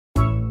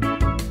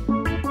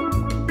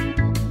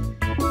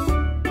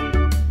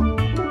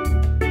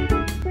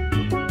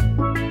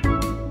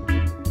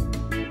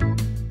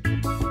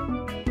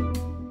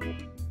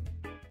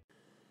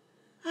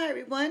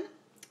everyone.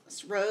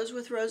 It's Rose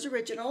with Rose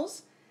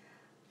Originals.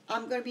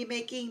 I'm going to be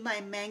making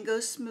my mango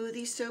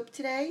smoothie soap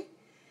today.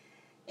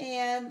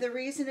 And the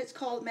reason it's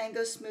called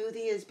mango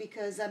smoothie is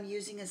because I'm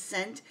using a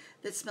scent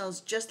that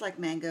smells just like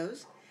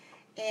mangoes.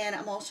 And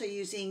I'm also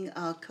using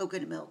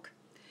coconut milk.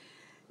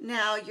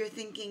 Now you're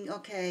thinking,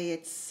 okay,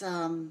 it's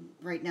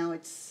right now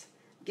it's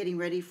getting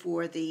ready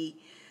for the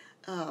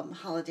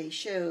holiday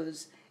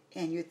shows.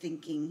 And you're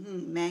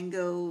thinking,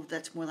 mango,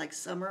 that's more like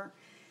summer.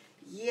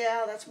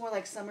 Yeah, that's more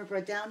like summer,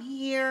 but down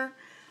here,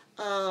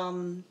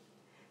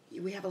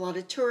 we have a lot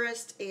of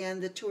tourists,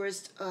 and the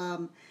tourists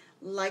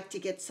like to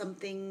get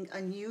something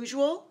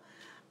unusual,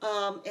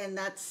 and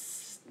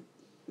that's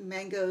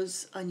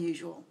mango's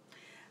unusual.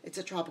 It's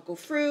a tropical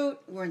fruit,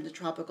 we're in the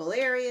tropical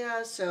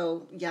area,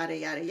 so yada,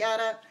 yada,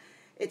 yada.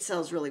 It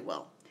sells really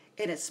well,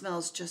 and it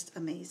smells just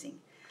amazing.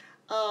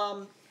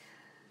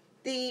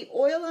 The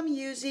oil I'm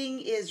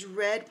using is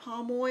red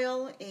palm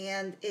oil,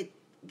 and it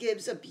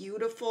gives a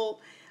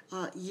beautiful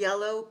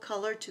yellow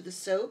color to the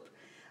soap.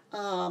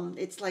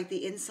 It's like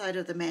the inside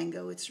of the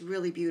mango. It's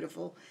really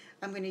beautiful.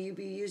 I'm going to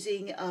be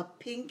using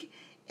pink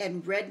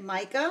and red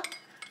mica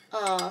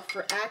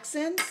for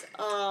accents.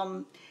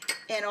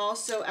 And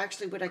also,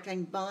 actually, what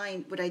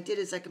I did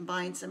is I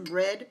combined some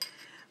red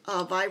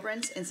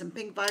vibrants and some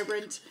pink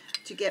vibrants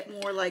to get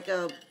more like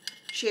a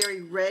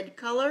cherry red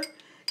color.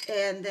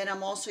 And then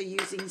I'm also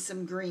using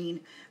some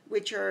green,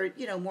 which are,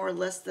 you know, more or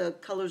less the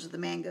colors of the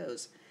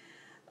mangoes.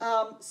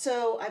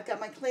 So I've got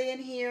my clay in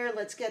here.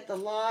 Let's get the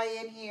lye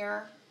in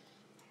here.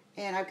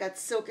 And I've got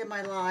silk in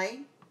my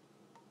lye.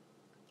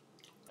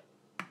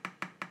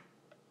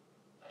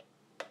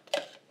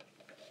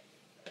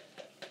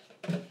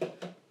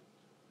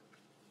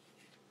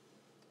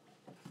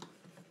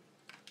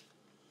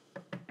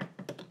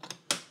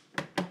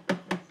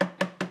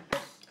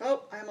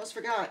 Oh, I almost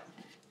forgot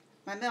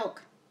my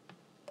milk.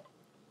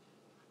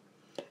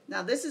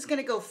 Now this is going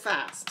to go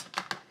fast.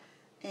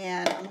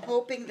 And I'm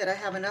hoping that I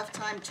have enough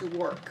time to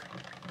work,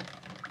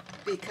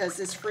 because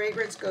this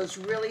fragrance goes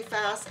really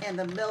fast and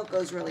the milk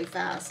goes really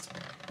fast.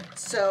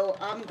 So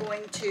I'm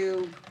going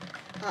to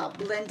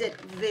blend it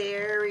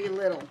very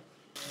little.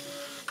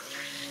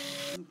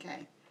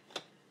 Okay.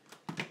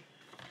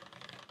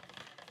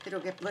 It'll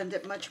get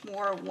blended much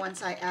more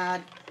once I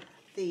add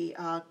the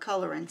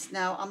colorants.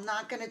 Now I'm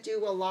not going to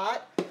do a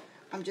lot.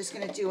 I'm just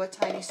going to do a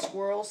tiny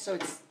swirl, so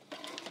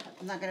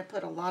I'm not going to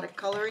put a lot of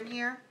color in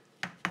here.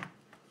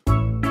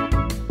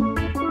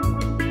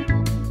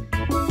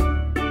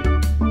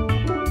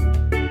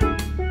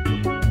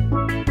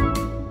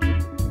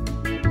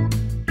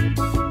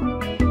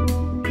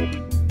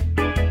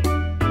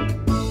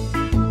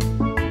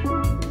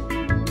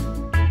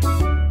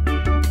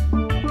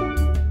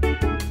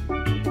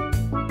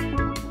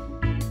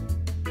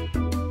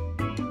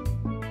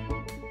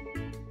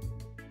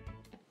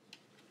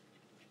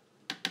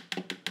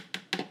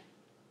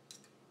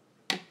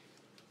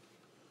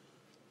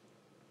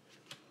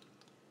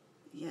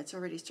 Yeah, it's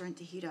already starting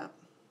to heat up.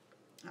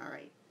 All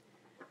right.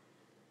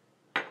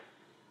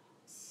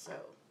 So,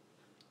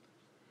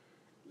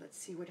 let's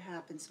see what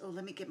happens. Oh,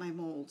 let me get my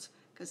molds,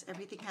 because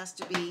everything has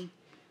to be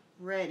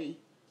ready.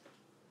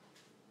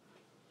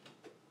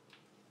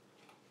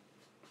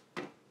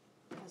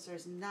 Because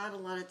there's not a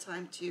lot of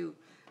time to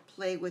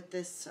play with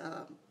this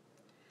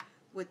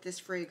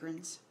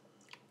fragrance.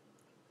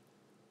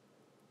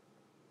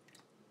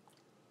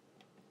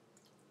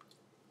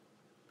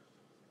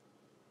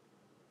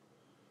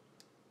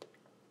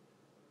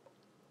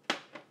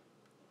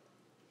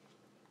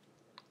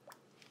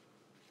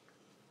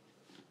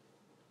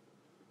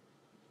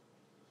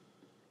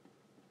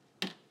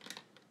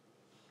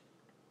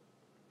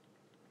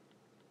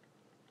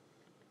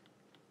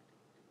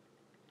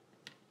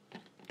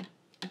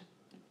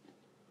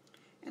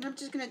 And I'm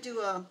just going to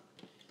do a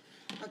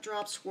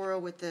drop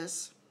swirl with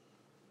this.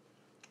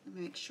 Let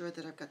me make sure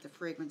that I've got the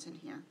fragrance in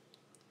here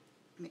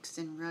mixed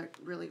in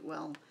really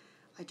well.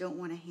 I don't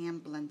want to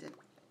hand blend it.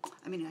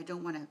 I mean, I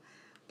don't want to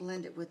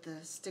blend it with the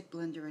stick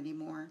blender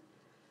anymore.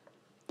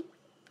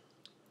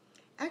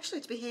 Actually,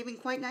 it's behaving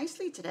quite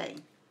nicely today.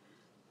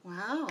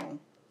 Wow.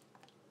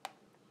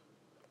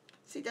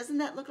 See, doesn't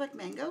that look like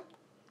mango?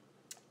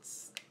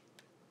 It's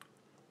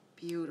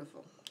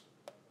beautiful.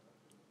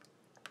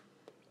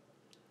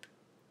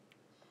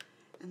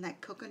 And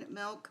that coconut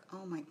milk,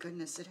 oh my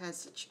goodness, it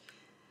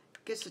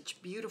gives such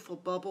beautiful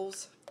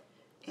bubbles,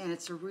 and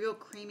it's a real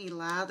creamy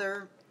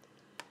lather.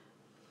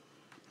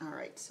 All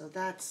right, so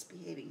that's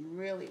behaving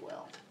really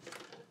well.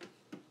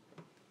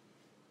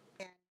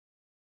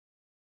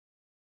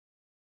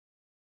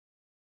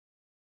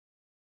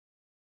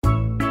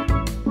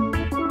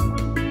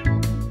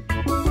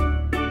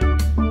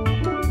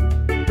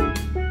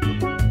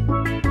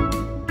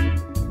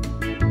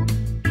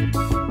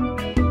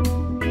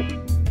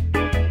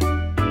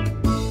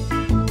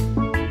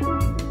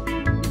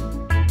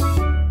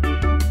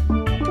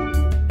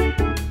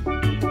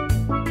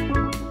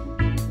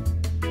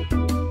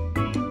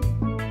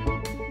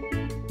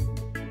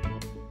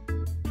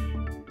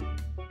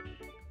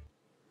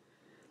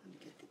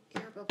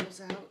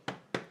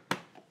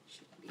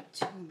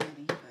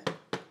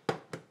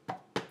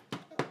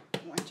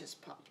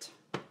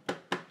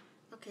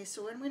 Okay,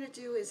 so what I'm going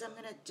to do is I'm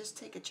going to just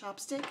take a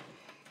chopstick,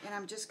 and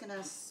I'm just going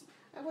to,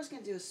 I was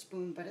going to do a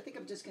spoon, but I think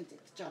I'm just going to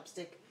take the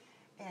chopstick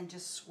and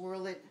just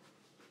swirl it.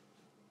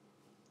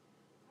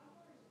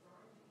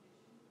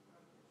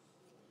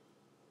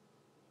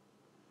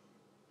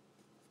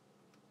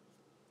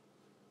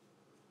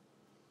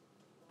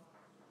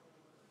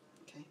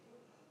 Okay.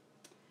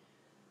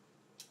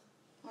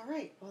 All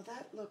right, well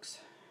that looks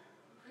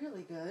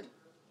really good.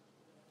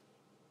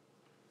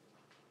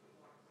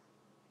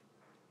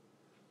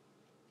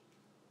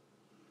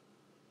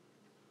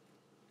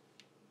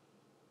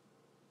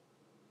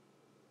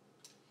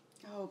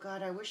 Oh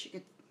God, I wish you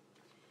could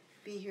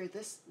be here.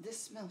 This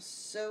smells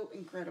so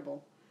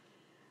incredible.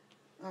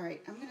 All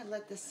right, I'm gonna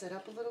let this sit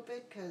up a little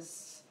bit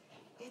because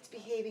it's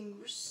behaving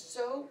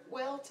so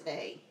well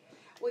today.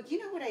 Well, you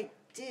know what I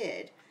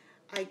did?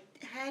 I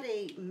had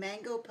a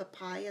mango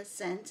papaya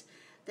scent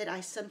that I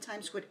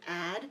sometimes would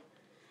add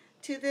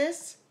to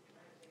this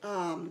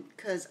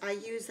because I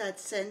use that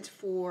scent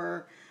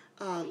for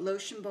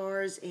lotion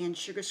bars and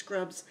sugar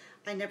scrubs.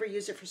 I never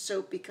use it for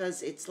soap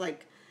because it's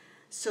like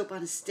soap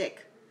on a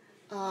stick.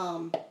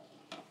 And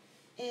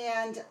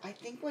I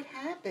think what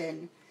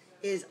happened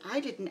is I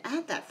didn't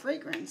add that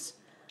fragrance.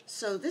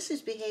 So this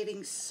is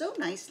behaving so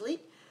nicely.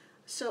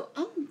 So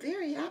I'm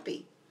very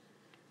happy.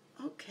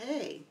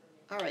 Okay.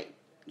 All right.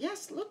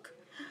 Yes, look.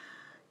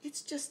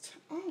 It's just,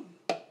 oh,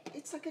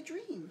 it's like a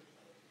dream.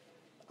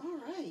 All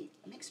right.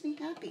 Makes me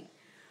happy.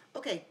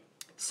 Okay.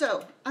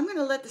 So I'm going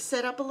to let this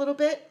set up a little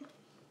bit.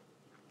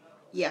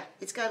 Yeah,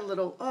 it's got a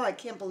little, oh, I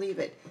can't believe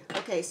it.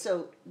 Okay,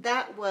 so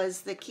that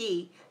was the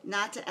key,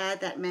 not to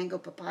add that mango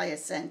papaya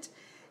scent.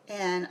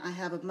 And I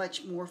have a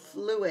much more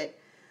fluid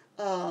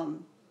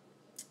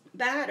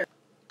batter.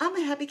 I'm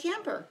a happy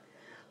camper.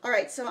 All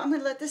right, so I'm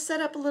going to let this set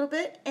up a little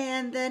bit,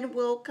 and then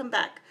we'll come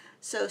back.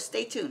 So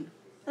stay tuned.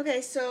 Okay,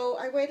 so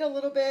I waited a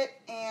little bit,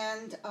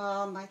 and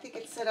I think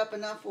it's set up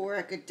enough where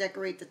I could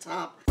decorate the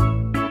top.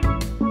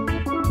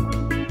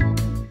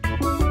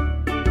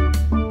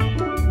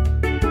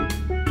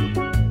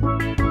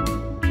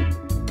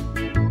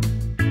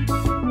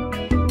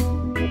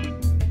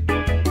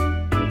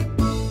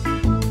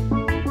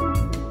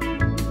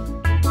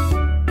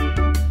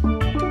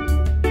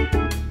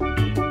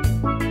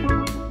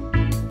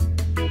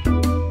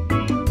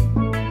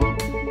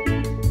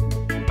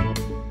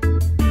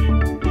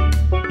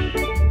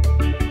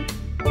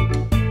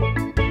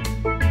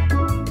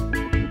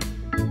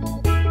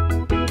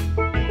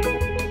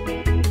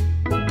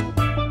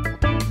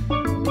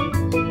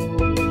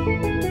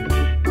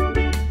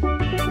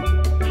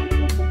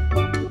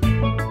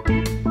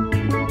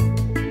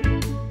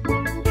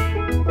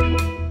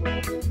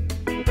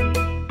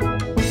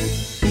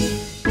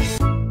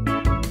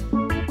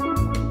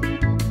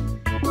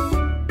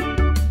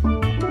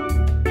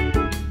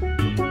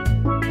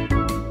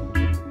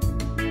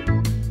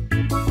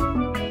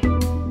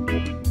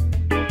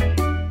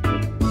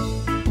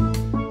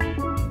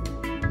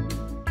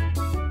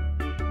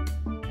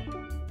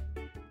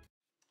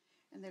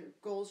 And the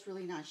gold's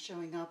really not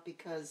showing up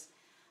because,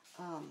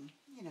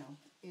 you know,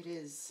 it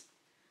is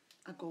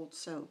a gold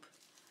soap.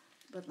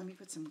 But let me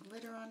put some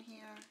glitter on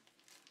here.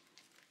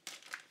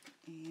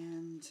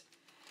 And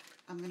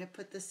I'm going to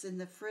put this in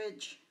the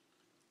fridge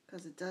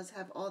because it does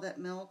have all that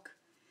milk.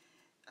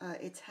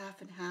 It's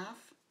half and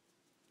half.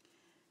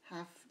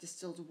 Half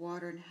distilled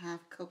water and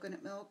half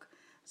coconut milk.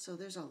 So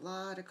there's a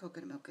lot of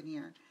coconut milk in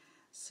here.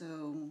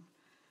 So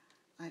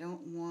I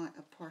don't want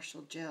a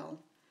partial gel.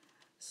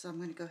 So I'm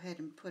going to go ahead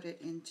and put it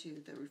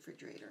into the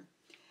refrigerator.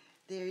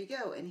 There you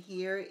go. And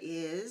here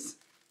is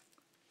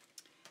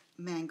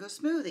mango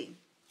smoothie.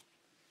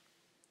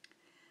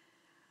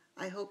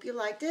 I hope you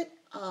liked it.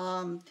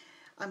 I'm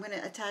going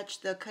to attach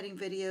the cutting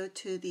video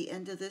to the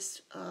end of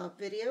this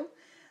video.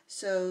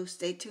 So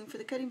stay tuned for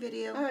the cutting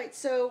video. All right,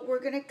 so we're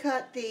going to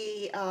cut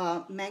the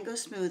mango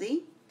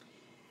smoothie.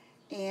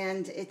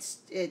 And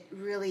it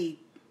really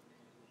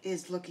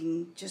is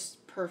looking just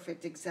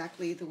perfect,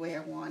 exactly the way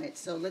I want it.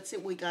 So let's see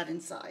what we got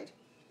inside.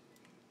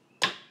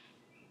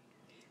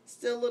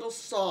 Still a little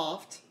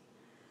soft.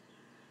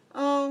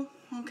 Oh,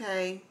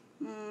 okay.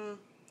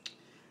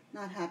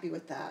 Not happy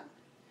with that.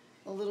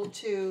 A little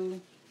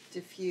too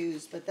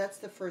diffused, but that's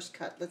the first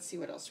cut. Let's see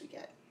what else we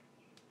get.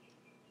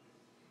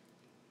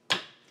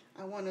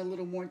 I want a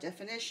little more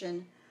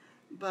definition,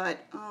 but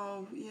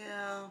oh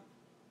yeah,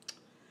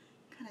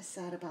 kind of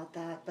sad about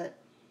that, but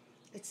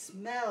it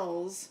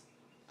smells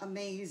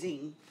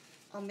amazing.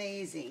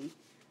 Amazing.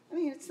 I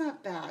mean, it's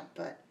not bad,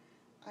 but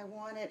I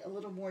wanted a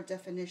little more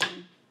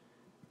definition.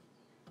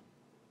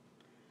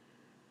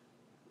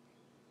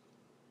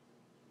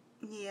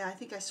 Yeah, I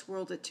think I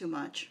swirled it too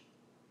much.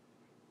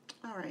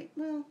 All right,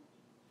 well,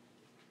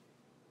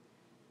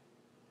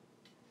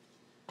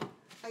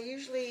 I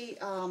usually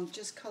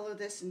just color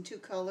this in two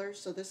colors,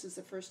 so this is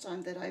the first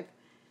time that I've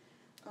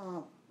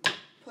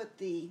put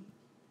the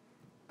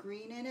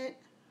green in it.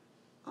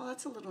 Oh,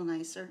 that's a little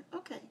nicer.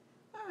 Okay,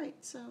 all right,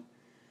 so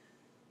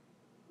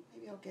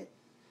maybe I'll get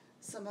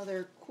some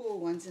other cool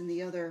ones in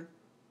the other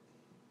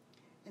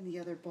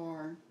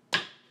bar.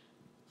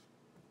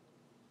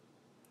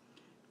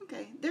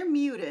 Okay, they're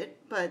muted,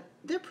 but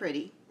they're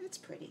pretty. It's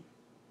pretty.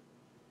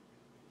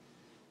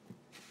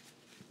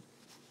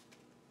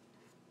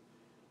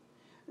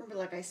 Remember,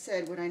 like I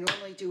said, what I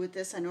normally do with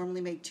this, I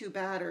normally make two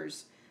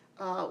batters,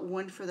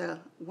 one for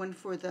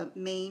the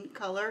main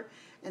color,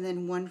 and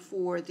then one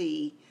for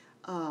the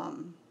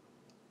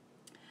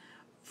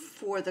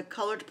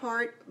colored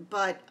part.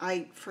 But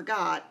I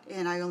forgot,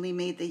 and I only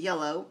made the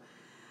yellow.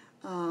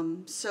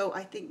 So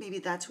I think maybe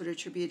that's what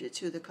attributed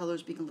to the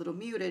colors being a little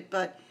muted,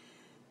 but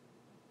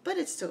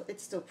it's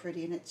still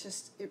pretty, and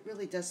it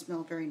really does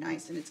smell very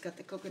nice, and it's got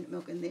the coconut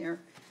milk in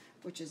there,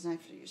 which is nice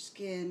for your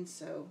skin.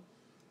 So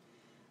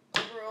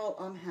overall,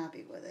 I'm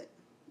happy with it.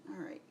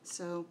 All right,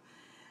 so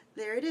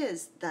there it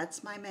is.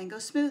 That's my mango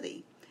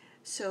smoothie.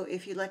 So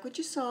if you like what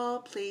you saw,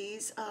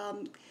 please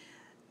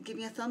give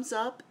me a thumbs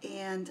up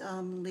and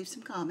leave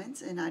some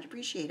comments, and I'd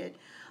appreciate it.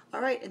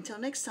 All right, until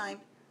next time,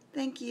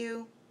 thank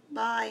you.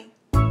 Bye.